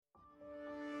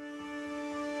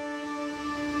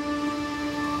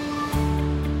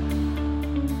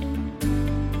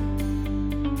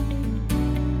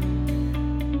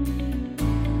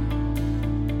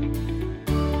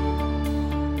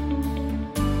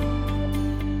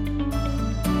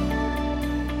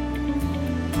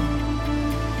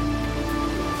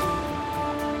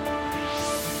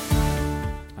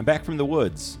I'm back from the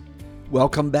woods.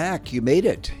 Welcome back. You made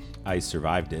it. I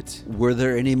survived it. Were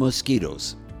there any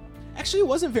mosquitoes? Actually, it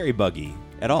wasn't very buggy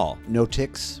at all. No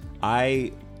ticks?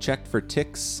 I checked for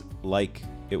ticks like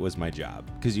it was my job.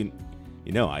 Because,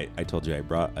 I told you I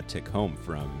brought a tick home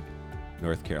from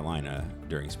North Carolina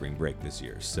during spring break this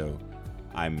year. So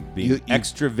I'm being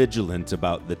extra vigilant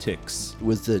about the ticks.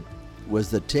 Was the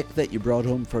tick that you brought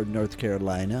home from North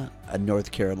Carolina a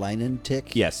North Carolinian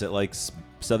tick? Yes, it likes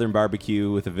Southern barbecue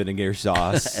with a vinegar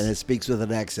sauce. And it speaks with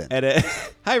an accent.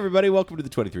 Hi, everybody. Welcome to the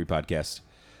 23 Podcast.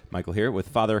 Michael here with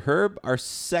Father Herb, our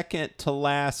second to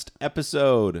last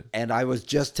episode. And I was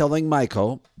just telling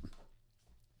Michael,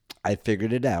 I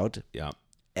figured it out. Yeah.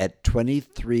 At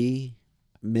 23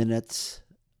 minutes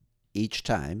each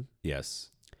time.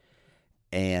 Yes.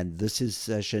 And this is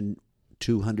session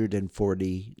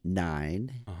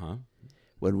 249. Uh-huh.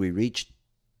 When we reach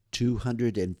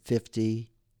 250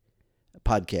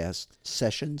 podcast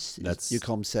sessions, you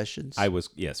call them sessions?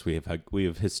 We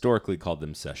have historically called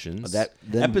them sessions.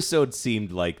 Then episode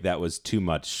seemed like that was too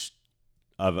much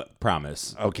of a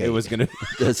promise. Okay. It was going to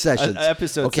the sessions.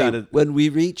 Episode sounded, when we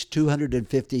reach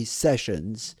 250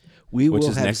 sessions, which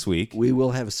is next week. We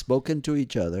will have spoken to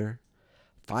each other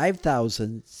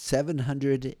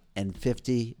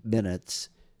 5,750 minutes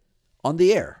on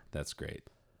the air. That's great.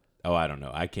 Oh, I don't know.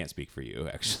 I can't speak for you,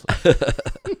 actually.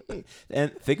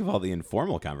 And think of all the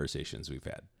informal conversations we've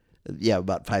had. Yeah,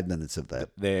 about 5 minutes of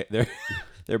that. They're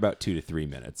about 2 to 3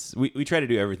 minutes. We try to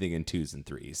do everything in 2s and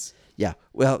 3s. Yeah.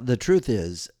 Well, the truth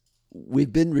is,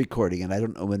 we've been recording, and I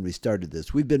don't know when we started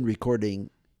this. We've been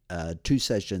recording 2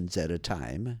 sessions at a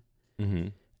time, mm-hmm.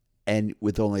 and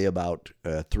with only about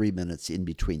 3 minutes in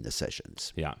between the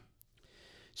sessions. Yeah.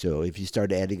 So if you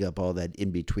start adding up all that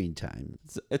in between time,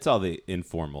 it's all the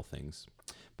informal things.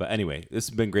 But anyway, this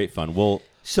has been great fun.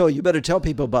 So you better tell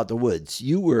people about the woods.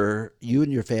 You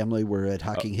and your family were at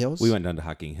Hocking Hills? We went down to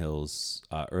Hocking Hills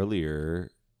earlier.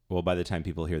 Well, by the time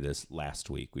people hear this, last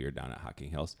week we were down at Hocking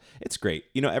Hills. It's great.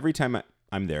 Every time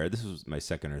I'm there, this was my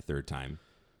second or third time.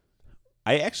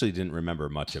 I actually didn't remember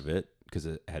much of it because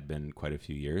it had been quite a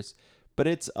few years. But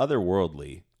it's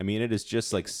otherworldly. I mean, it is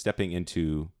just like stepping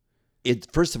into...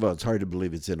 First of all, it's hard to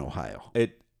believe it's in Ohio.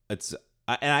 And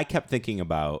I kept thinking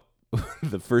about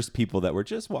the first people that were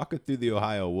just walking through the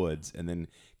Ohio woods and then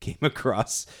came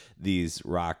across these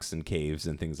rocks and caves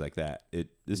and things like that.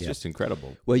 It's just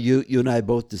incredible. Well, you and I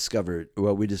both discovered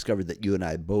that you and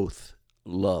I both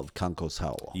love Conco's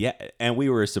Hollow. Yeah, and we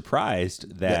were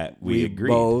surprised that we agreed.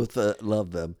 Both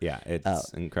love them. Yeah, it's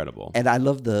incredible. And I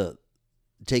love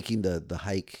taking the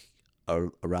hike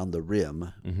around the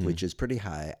rim, mm-hmm. which is pretty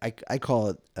high. I call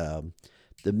it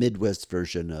the Midwest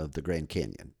version of the Grand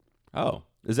Canyon. Oh,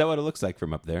 is that what it looks like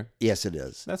from up there? Yes, it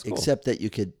is. That's cool. Except that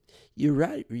you're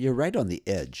right on the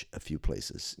edge a few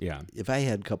places. Yeah. If I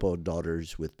had a couple of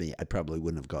daughters with me, I probably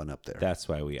wouldn't have gone up there. That's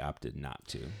why we opted not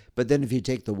to. But then if you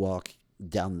take the walk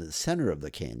down the center of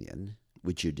the canyon,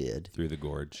 which you did. Through the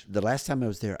gorge. The last time I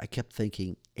was there, I kept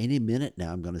thinking, any minute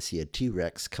now I'm going to see a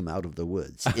T-Rex come out of the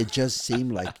woods. It just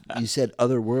seemed like, you said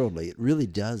otherworldly. It really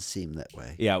does seem that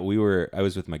way. Yeah, I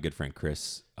was with my good friend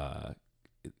Chris,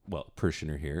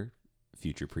 parishioner here,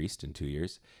 future priest in 2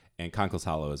 years, and Conco's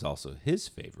Hollow is also his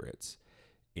favorites.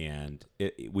 And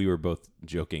we were both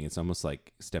joking. It's almost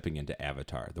like stepping into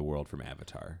Avatar, the world from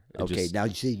Avatar. Now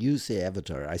you say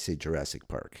Avatar, I say Jurassic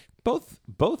Park.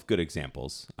 Both good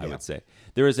examples, I would say.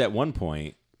 There was at one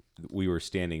point we were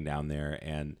standing down there,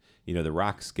 and the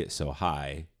rocks get so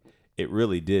high, it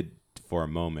really did for a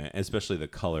moment, especially the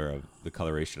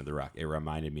coloration of the rock. It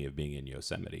reminded me of being in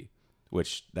Yosemite,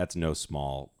 which that's no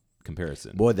small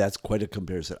comparison. Boy, that's quite a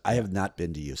comparison. I have not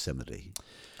been to Yosemite.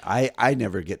 I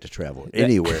never get to travel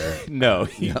anywhere. No.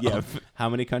 Yeah. How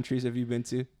many countries have you been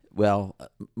to? Well,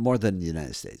 more than the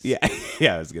United States. Yeah,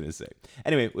 I was gonna say.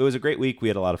 Anyway, it was a great week. We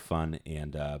had a lot of fun,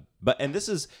 and this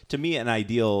is to me an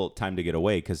ideal time to get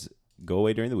away because go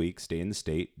away during the week, stay in the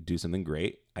state, do something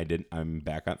great. I'm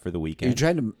back out for the weekend.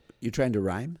 You trying to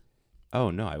rhyme?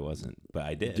 Oh no, I wasn't, but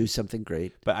I did do something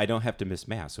great. But I don't have to miss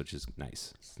mass, which is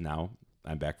nice. Now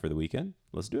I'm back for the weekend.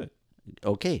 Let's do it.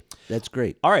 Okay, that's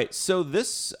great. All right, so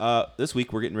this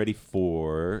week we're getting ready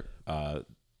for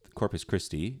Corpus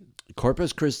Christi.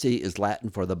 Corpus Christi is Latin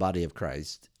for the body of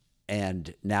Christ,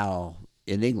 and now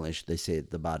in English they say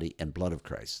the body and blood of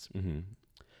Christ. Mm-hmm.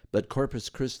 But Corpus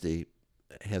Christi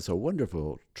has a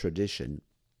wonderful tradition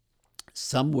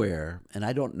somewhere, and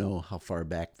I don't know how far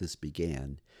back this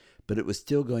began, but it was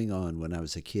still going on when I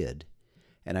was a kid.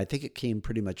 And I think it came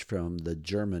pretty much from the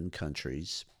German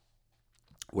countries,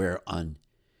 where on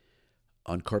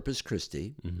Corpus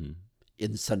Christi, mm-hmm.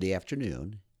 in Sunday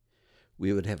afternoon,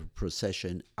 we would have a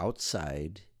procession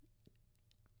outside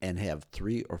and have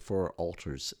 3 or 4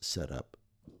 altars set up.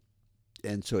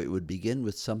 And so it would begin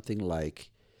with something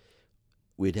like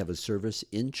we'd have a service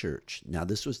in church. Now,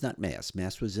 this was not Mass.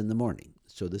 Mass was in the morning.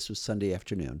 So this was Sunday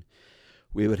afternoon.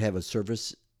 We would have a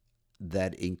service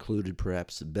that included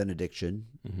perhaps the benediction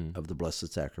of the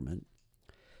Blessed Sacrament.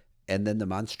 And then the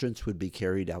monstrance would be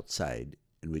carried outside,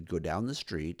 and we'd go down the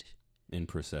street. In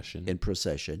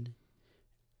procession.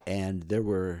 And there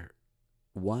were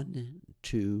 1,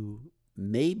 2,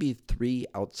 maybe 3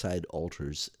 outside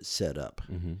altars set up.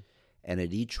 And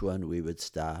at each one, we would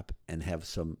stop and have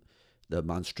the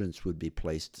monstrance would be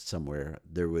placed somewhere.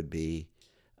 There would be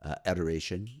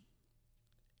adoration.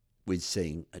 We'd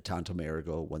sing a Tantum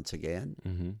Ergo once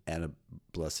again and a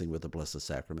blessing with the Blessed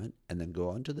Sacrament, and then go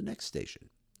on to the next station.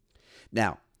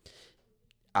 Now,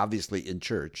 obviously in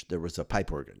church, there was a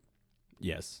pipe organ.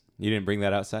 Yes. You didn't bring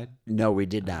that outside? No, we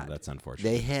did not. That's unfortunate.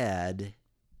 They had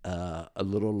a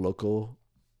little local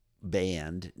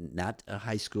band, not a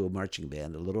high school marching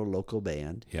band, a little local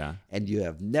band. Yeah. And you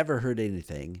have never heard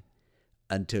anything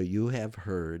until you have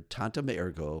heard Tantum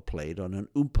Ergo played on an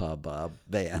Oompa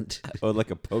band. Oh, like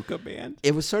a polka band?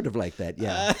 It was sort of like that,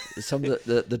 yeah. Some of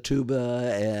the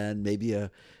tuba and maybe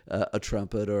a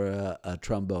trumpet or a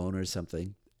trombone or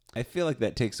something. I feel like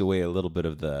that takes away a little bit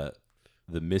of the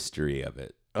mystery of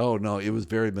it. Oh, no, it was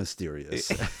very mysterious.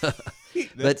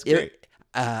 That's great.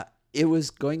 It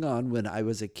was going on when I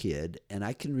was a kid, and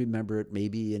I can remember it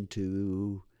maybe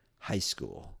into high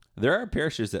school. There are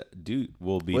parishes that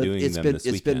will be doing them this weekend.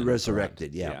 It's been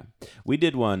resurrected, yeah. We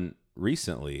did one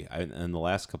recently in the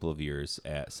last couple of years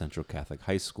at Central Catholic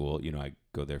High School. You know, I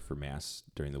go there for Mass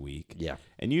during the week. Yeah.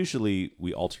 And usually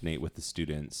we alternate with the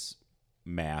students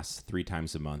Mass 3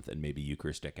 times a month and maybe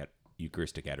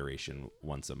Eucharistic adoration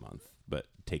once a month, but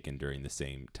taken during the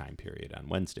same time period on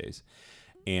Wednesdays.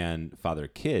 And Father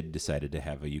Kidd decided to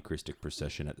have a Eucharistic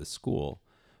procession at the school,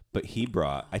 but he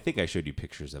brought, I think I showed you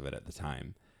pictures of it at the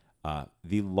time,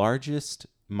 the largest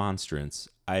monstrance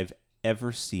I've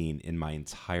ever seen in my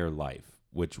entire life,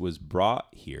 which was brought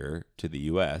here to the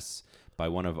U.S. by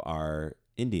one of our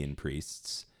Indian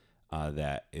priests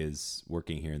that is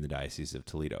working here in the Diocese of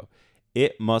Toledo.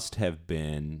 It must have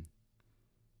been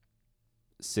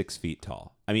 6 feet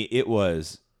tall. I mean, it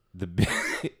was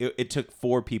it took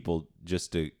 4 people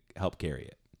just to help carry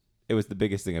it. It was the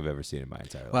biggest thing I've ever seen in my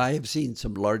entire life. Well, I have seen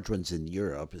some large ones in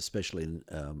Europe, especially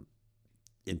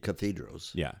in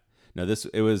cathedrals. Yeah. No,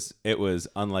 it was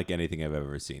unlike anything I've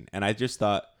ever seen. And I just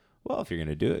thought, well, if you're going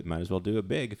to do it, might as well do it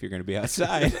big if you're going to be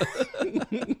outside.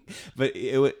 But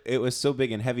it was so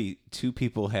big and heavy, 2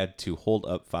 people had to hold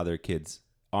up Father Kidd's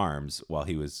arms while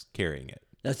he was carrying it.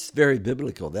 That's very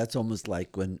biblical. That's almost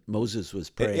like when Moses was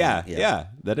praying. Yeah,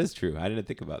 that is true. I didn't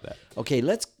think about that. Okay,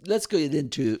 let's go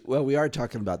into, well, we are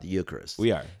talking about the Eucharist.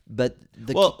 We are. But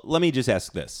let me just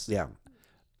ask this. Yeah.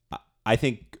 I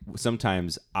think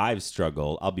sometimes I've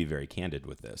struggled, I'll be very candid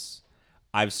with this.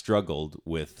 I've struggled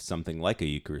with something like a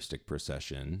Eucharistic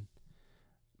procession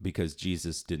because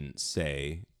Jesus didn't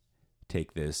say,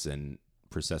 take this and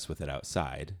process with it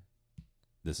outside.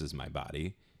 This is my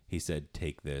body. He said,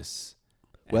 take this.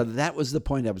 Well, that was the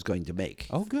point I was going to make.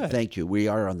 Oh, good. Thank you. We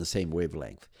are on the same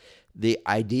wavelength. The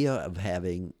idea of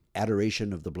having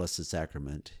adoration of the Blessed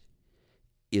Sacrament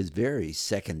is very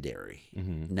secondary.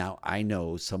 Mm-hmm. Now, I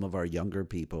know some of our younger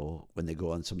people, when they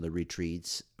go on some of the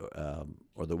retreats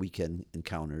or the weekend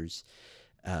encounters,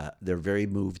 they're very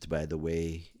moved by the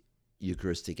way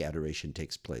Eucharistic adoration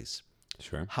takes place.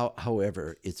 Sure.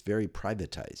 However, it's very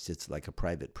privatized. It's like a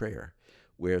private prayer,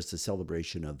 whereas the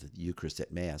celebration of the Eucharist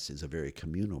at Mass is a very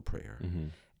communal prayer. Mm-hmm.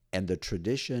 And the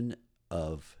tradition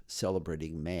of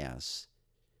celebrating Mass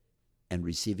and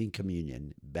receiving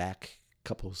communion back a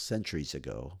couple centuries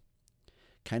ago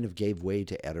kind of gave way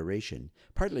to adoration,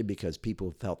 partly because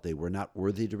people felt they were not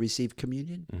worthy to receive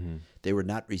communion. Mm-hmm. They were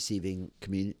not receiving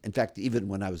communion. In fact, even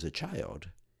when I was a child,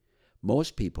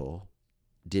 most people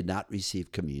did not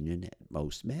receive communion at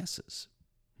most Masses.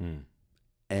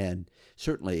 And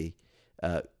certainly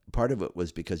part of it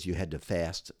was because you had to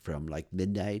fast from like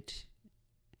midnight.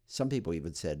 Some people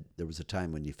even said there was a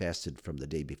time when you fasted from the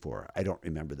day before. I don't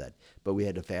remember that. But we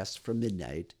had to fast from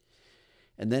midnight.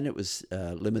 And then it was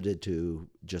limited to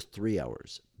just 3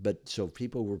 hours. But so if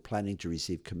people were planning to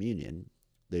receive communion,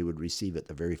 they would receive it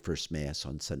the very first Mass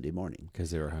on Sunday morning.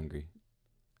 Because they were hungry.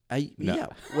 No. Yeah.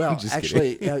 Well,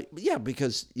 actually, yeah,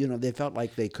 because, they felt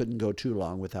like they couldn't go too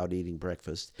long without eating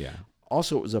breakfast. Yeah.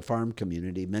 Also, it was a farm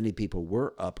community. Many people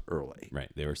were up early. Right.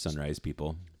 They were sunrise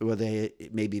people. Well, they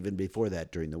maybe even before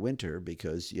that during the winter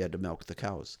because you had to milk the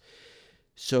cows.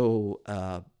 So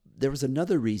there was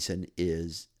another reason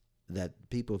is that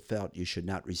people felt you should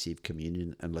not receive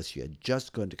communion unless you had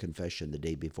just gone to confession the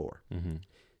day before. Mm-hmm.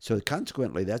 So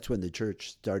consequently, that's when the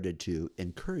church started to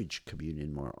encourage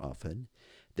communion more often.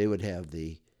 They would have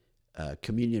the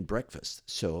communion breakfast.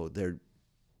 So there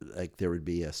would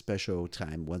be a special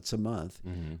time once a month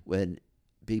when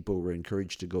people were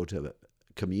encouraged to go to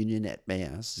communion at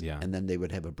Mass, and then they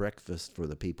would have a breakfast for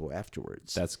the people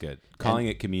afterwards. That's good. Calling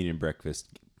it communion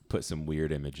breakfast put some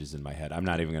weird images in my head. I'm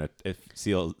not even going to, it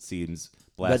seems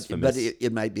blasphemous. But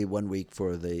it might be 1 week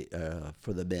for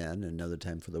the men, another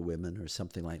time for the women, or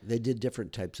something like. They did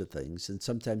different types of things, and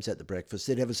sometimes at the breakfast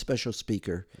they'd have a special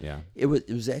speaker. Yeah, it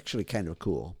was actually kind of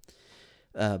cool,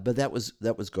 but that was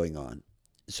going on.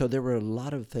 So there were a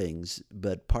lot of things,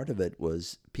 but part of it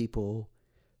was people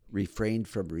refrained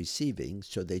from receiving,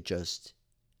 so they just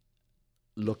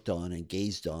looked on and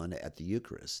gazed on at the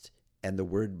Eucharist. And the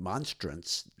word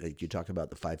monstrance, like you talk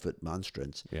about the 5-foot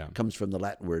monstrance, comes from the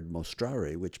Latin word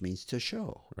mostrare, which means to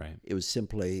show. Right. It was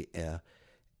simply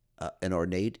an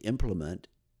ornate implement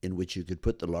in which you could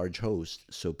put the large host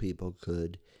so people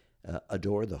could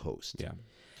adore the host. Yeah.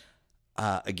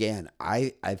 Again,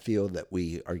 I feel that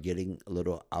we are getting a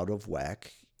little out of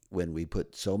whack when we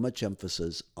put so much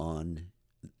emphasis on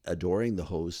adoring the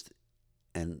host,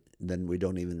 and then we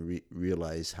don't even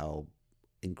realize how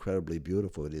incredibly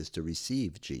beautiful it is to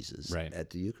receive Jesus at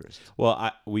the Eucharist.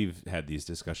 Well, we've had these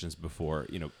discussions before,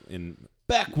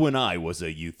 back when I was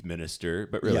a youth minister,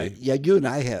 but really, yeah, you and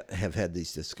I have had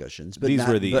these discussions, but these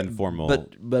were the informal.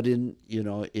 But in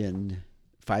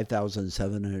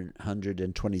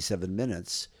 5,727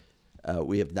 minutes,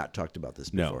 we have not talked about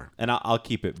this before. No, and I'll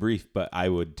keep it brief, but I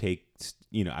would take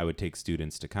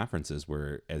students to conferences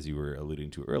where, as you were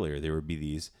alluding to earlier, there would be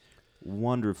these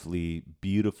wonderfully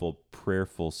beautiful,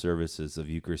 prayerful services of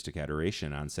Eucharistic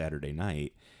adoration on Saturday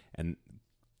night, and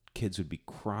kids would be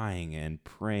crying and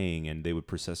praying, and they would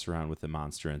process around with the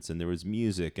monstrance, and there was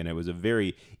music, and it was a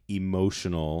very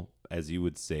emotional, as you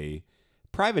would say,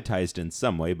 privatized in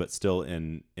some way, but still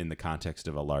in the context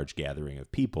of a large gathering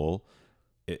of people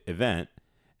event.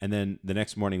 And then the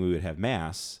next morning we would have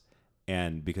Mass,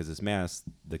 and because it's Mass,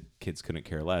 the kids couldn't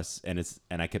care less, and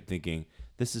I kept thinking,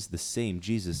 this is the same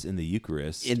Jesus in the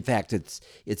Eucharist. In fact, it's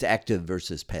active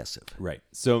versus passive. Right.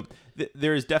 So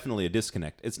there is definitely a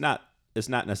disconnect. It's not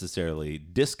necessarily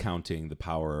discounting the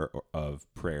power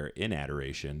of prayer in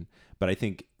adoration, but I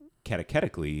think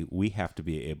catechetically we have to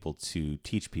be able to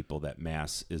teach people that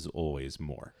Mass is always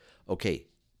more. Okay.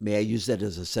 May I use that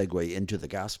as a segue into the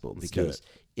gospel? Because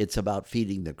it's about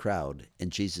feeding the crowd,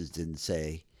 and Jesus didn't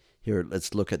say, here,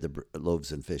 let's look at the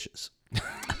loaves and fishes.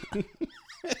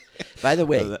 By the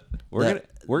way,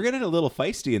 we're getting a little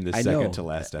feisty in this second to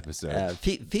last episode.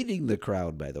 Feeding the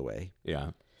crowd, by the way,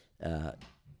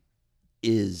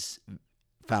 is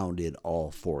found in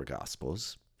all 4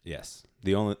 Gospels. Yes,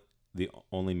 the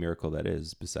only miracle that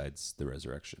is besides the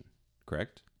resurrection,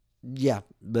 correct? Yeah,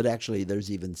 but actually,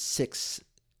 there's even 6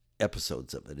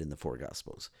 episodes of it in the 4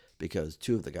 Gospels, because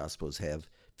 2 of the Gospels have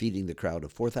feeding the crowd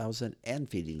of 4,000 and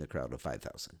feeding the crowd of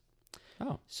 5,000.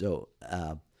 Oh,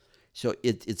 so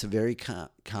it's a very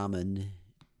common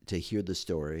to hear the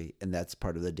story, and that's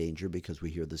part of the danger because we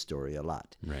hear the story a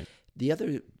lot. Right. The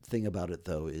other thing about it,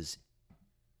 though, is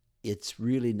it's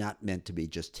really not meant to be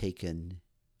just taken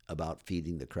about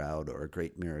feeding the crowd or a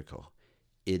great miracle.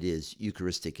 It is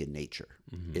Eucharistic in nature.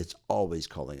 Mm-hmm. It's always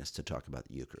calling us to talk about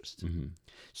the Eucharist. Mm-hmm.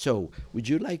 So would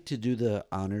you like to do the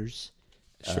honors?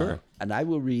 Sure. And I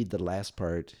will read the last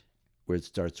part where it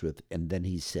starts with, and then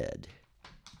he said.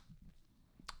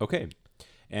 Okay.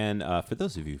 And for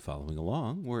those of you following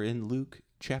along, we're in Luke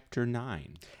chapter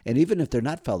 9. And even if they're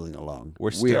not following along,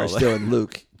 we are still in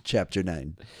Luke chapter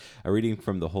 9. A reading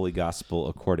from the Holy Gospel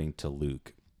according to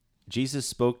Luke. Jesus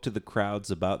spoke to the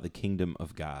crowds about the kingdom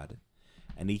of God,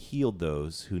 and he healed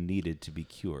those who needed to be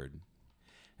cured.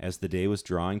 As the day was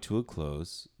drawing to a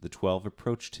close, the 12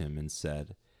 approached him and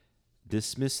said,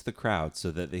 "Dismiss the crowd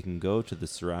so that they can go to the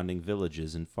surrounding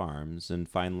villages and farms and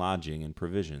find lodging and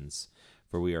provisions,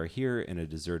 for we are here in a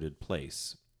deserted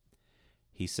place."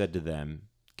 He said to them,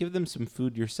 "Give them some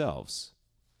food yourselves."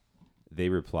 They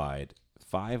replied,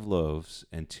 5 loaves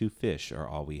and 2 fish are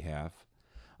all we have,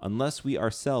 unless we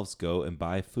ourselves go and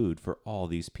buy food for all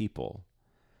these people.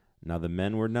 Now the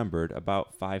men were numbered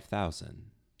about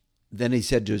 5,000. Then he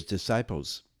said to his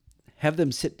disciples, "Have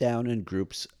them sit down in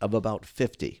groups of about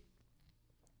 50.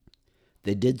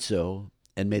 They did so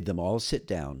and made them all sit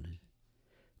down.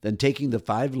 Then taking the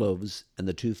 5 loaves and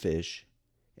the 2 fish,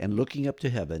 and looking up to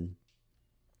heaven,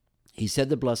 he said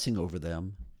the blessing over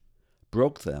them,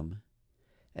 broke them,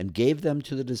 and gave them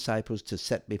to the disciples to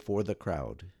set before the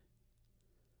crowd.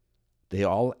 They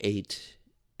all ate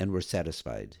and were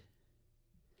satisfied.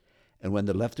 And when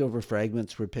the leftover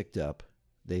fragments were picked up,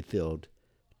 they filled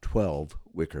 12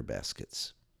 wicker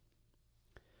baskets.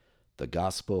 The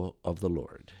Gospel of the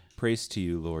Lord. Praise to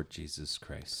you, Lord Jesus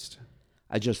Christ.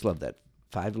 I just love that.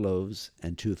 5 loaves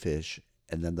and 2 fish,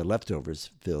 and then the leftovers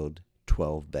filled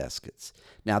 12 baskets.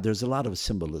 Now, there's a lot of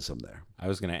symbolism there. I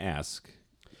was going to ask,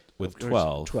 with Of course,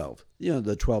 12. 12. You know,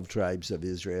 the 12 tribes of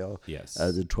Israel. Yes.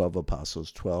 The 12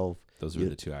 apostles, 12. Those were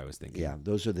the two I was thinking. Yeah,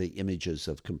 those are the images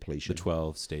of completion. The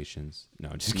 12 stations. No,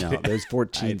 just No, kidding. there's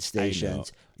 14 I know.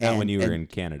 stations. Not when And- you were and in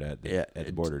Canada at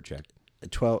the border check.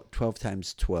 12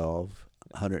 times 12,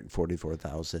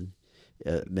 144,000.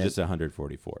 Just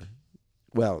 144.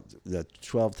 Well, the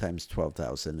 12 times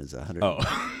 12,000 is 100. Oh.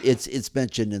 It's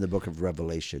mentioned in the book of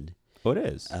Revelation. Oh, it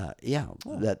is.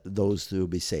 That those who will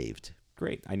be saved.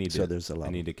 Great. So there's a lot I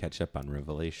of- need to catch up on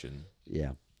Revelation.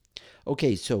 Yeah.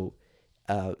 Okay, so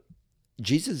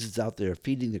Jesus is out there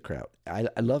feeding the crowd. I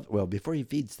love, well, before he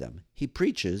feeds them, he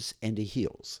preaches and he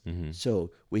heals. Mm-hmm.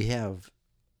 So we have,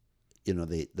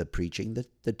 the preaching,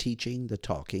 the teaching, the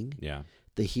talking, Yeah.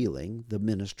 the healing, the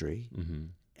ministry, Mm-hmm.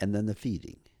 and then the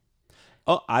feeding.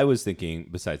 Oh, I was thinking,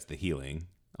 besides the healing,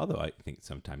 although I think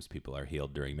sometimes people are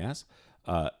healed during Mass,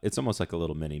 it's almost like a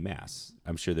little mini Mass.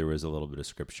 I'm sure there was a little bit of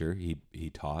scripture he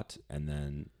taught, and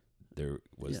then there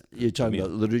was... Yeah, you're talking meal.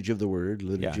 about liturgy of the Word,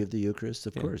 liturgy Yeah. of the Eucharist,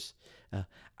 of Yeah. course.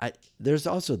 There's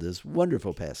also this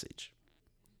wonderful passage.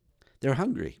 They're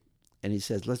hungry, and he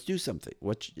says, "Let's do something.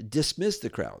 Dismiss the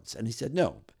crowds." And he said,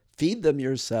 "No, feed them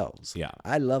yourselves." Yeah.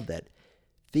 I love that.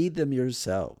 Feed them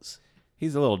yourselves.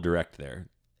 He's a little direct there.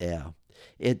 Yeah,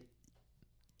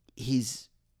 he's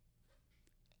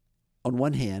on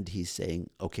one hand he's saying,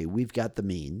 "Okay, we've got the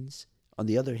means." On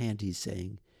the other hand, he's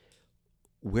saying,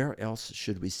 "Where else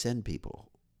should we send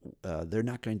people? They're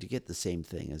not going to get the same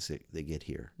thing as they get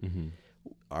here." Mm-hmm.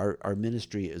 Our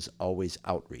ministry is always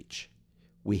outreach.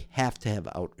 We have to have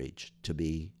outreach to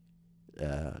be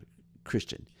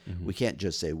Christian. Mm-hmm. We can't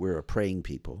just say we're a praying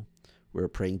people. We're a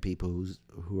praying people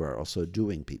who are also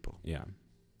doing people. Yeah.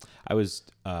 I was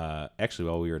actually,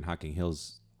 while we were in Hocking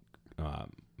Hills,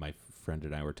 my friend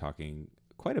and I were talking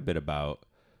quite a bit about,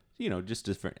 just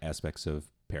different aspects of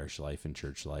parish life and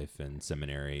church life and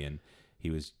seminary. And he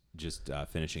was just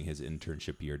finishing his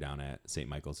internship year down at St.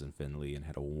 Michael's in Findlay and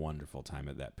had a wonderful time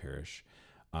at that parish.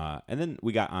 And then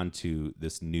we got onto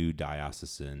this new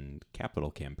diocesan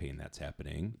capital campaign that's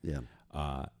happening. Yeah.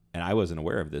 And I wasn't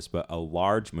aware of this, but a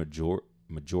large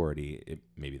majority,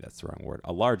 maybe that's the wrong word,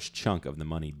 a large chunk of the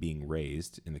money being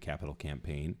raised in the capital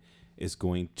campaign is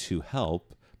going to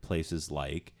help places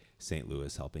like St.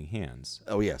 Louis Helping Hands.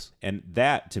 Oh, yes. And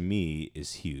that, to me,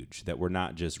 is huge, that we're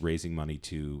not just raising money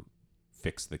to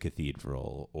fix the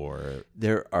cathedral or...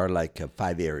 There are like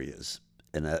 5 areas,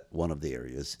 and one of the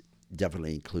areas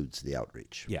definitely includes the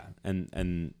outreach. Yeah,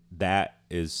 and that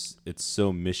is, it's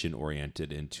so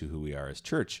mission-oriented into who we are as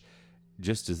church,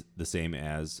 just as the same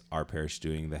as our parish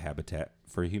doing the Habitat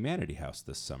for Humanity House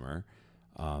this summer,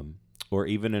 or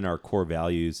even in our core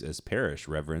values as parish,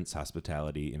 reverence,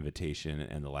 hospitality, invitation,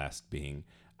 and the last being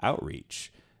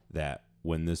outreach, that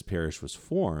when this parish was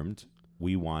formed,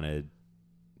 we wanted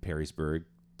Perrysburg,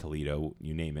 Toledo,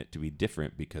 you name it, to be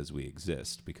different because we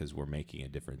exist, because we're making a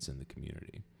difference in the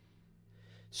community.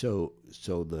 So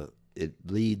it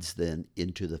leads then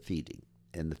into the feeding,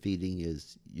 and the feeding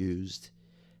is used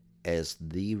as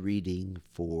the reading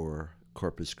for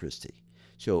Corpus Christi.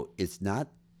 So it's not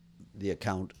the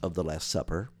account of the Last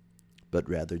Supper, but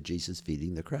rather Jesus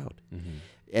feeding the crowd. Mm-hmm.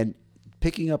 And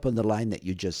picking up on the line that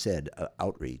you just said,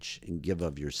 outreach and give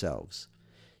of yourselves.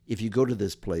 If you go to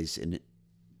this place in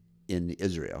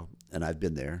Israel, and I've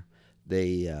been there,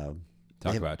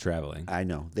 Talk about traveling. I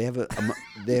know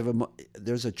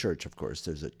there's a church, of course.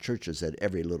 There's churches at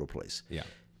every little place. Yeah.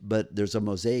 But there's a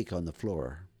mosaic on the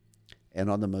floor,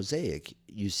 and on the mosaic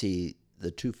you see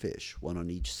the 2 fish, one on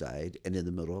each side, and in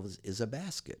the middle is a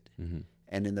basket. Mm-hmm.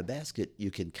 And in the basket you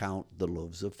can count the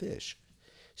loaves of fish.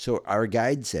 So our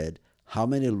guide said, "How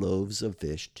many loaves of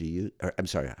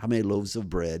how many loaves of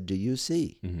bread do you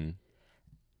see?" Mm-hmm.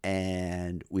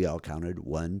 And we all counted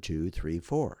 1, 2, 3,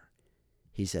 4.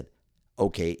 He said,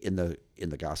 "Okay, in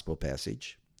the gospel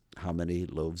passage, how many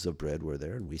loaves of bread were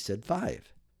there?" And we said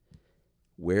 5.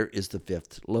 Where is the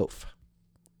 5th loaf?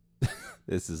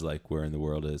 This is like where in the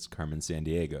world is Carmen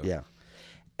Sandiego. Yeah.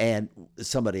 And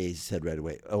somebody said right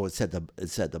away, "Oh, it's at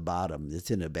the bottom.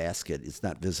 It's in a basket. It's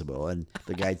not visible." And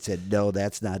the guide said, "No,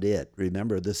 that's not it.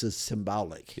 Remember, this is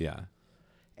symbolic." Yeah.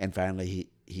 And finally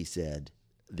he said,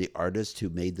 the artist who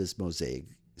made this mosaic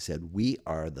said, "We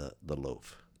are the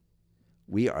loaf.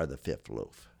 We are the 5th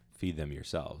loaf." feed them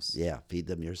yourselves. Yeah, feed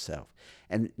them yourself.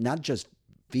 And not just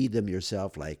feed them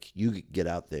yourself like you get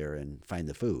out there and find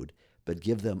the food, but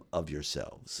give them of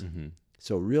yourselves. Mm-hmm.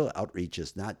 So real outreach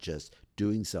is not just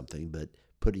doing something, but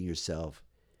putting yourself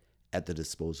at the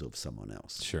disposal of someone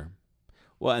else. Sure.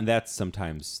 Well, and that's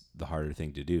sometimes the harder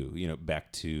thing to do.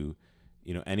 Back to,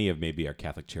 any of maybe our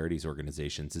Catholic Charities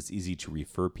organizations, it's easy to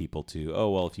refer people to, oh,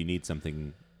 well, if you need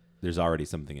something, there's already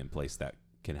something in place that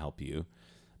can help you.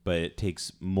 But it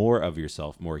takes more of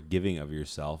yourself, more giving of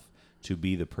yourself to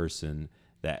be the person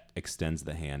that extends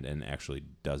the hand and actually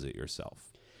does it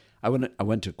yourself. I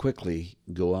want to quickly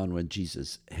go on when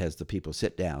Jesus has the people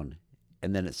sit down,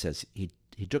 and then it says he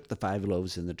took the 5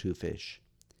 loaves and the 2 fish.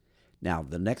 Now,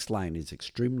 the next line is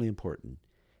extremely important.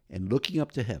 And looking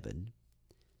up to heaven,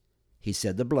 he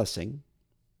said the blessing,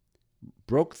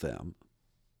 broke them,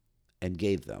 and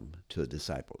gave them to the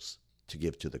disciples to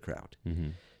give to the crowd. Mm-hmm.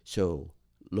 So,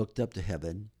 looked up to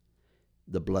heaven,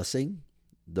 the blessing,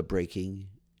 the breaking,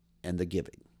 and the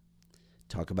giving.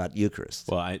 Talk about Eucharist.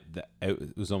 Well,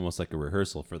 it was almost like a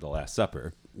rehearsal for the Last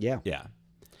Supper. Yeah. Yeah.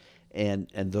 And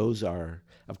those are,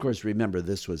 of course, remember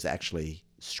this was actually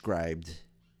scribed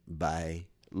by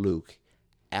Luke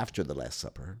after the Last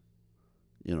Supper.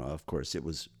 Of course, it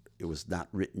was not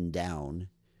written down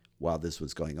while this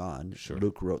was going on. Sure.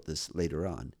 Luke wrote this later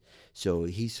on. So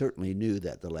he certainly knew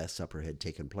that the Last Supper had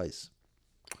taken place.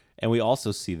 And we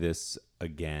also see this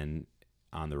again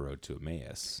on the road to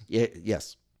Emmaus. Yeah,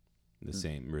 yes. The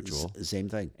same ritual. Same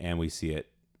thing. And we see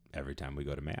it every time we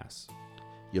go to Mass.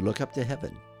 You look up to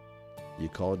heaven. You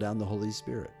call down the Holy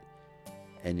Spirit.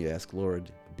 And you ask,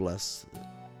 Lord, bless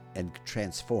and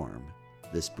transform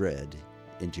this bread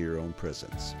into your own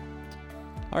presence.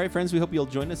 All right, friends, we hope you'll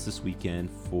join us this weekend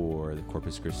for the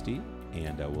Corpus Christi.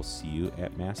 And we'll see you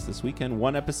at Mass this weekend.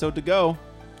 1 episode to go.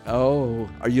 Oh,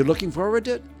 are you looking forward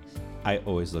to it? I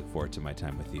always look forward to my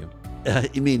time with you.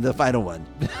 You mean the final one?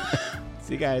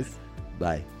 See you guys.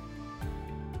 Bye.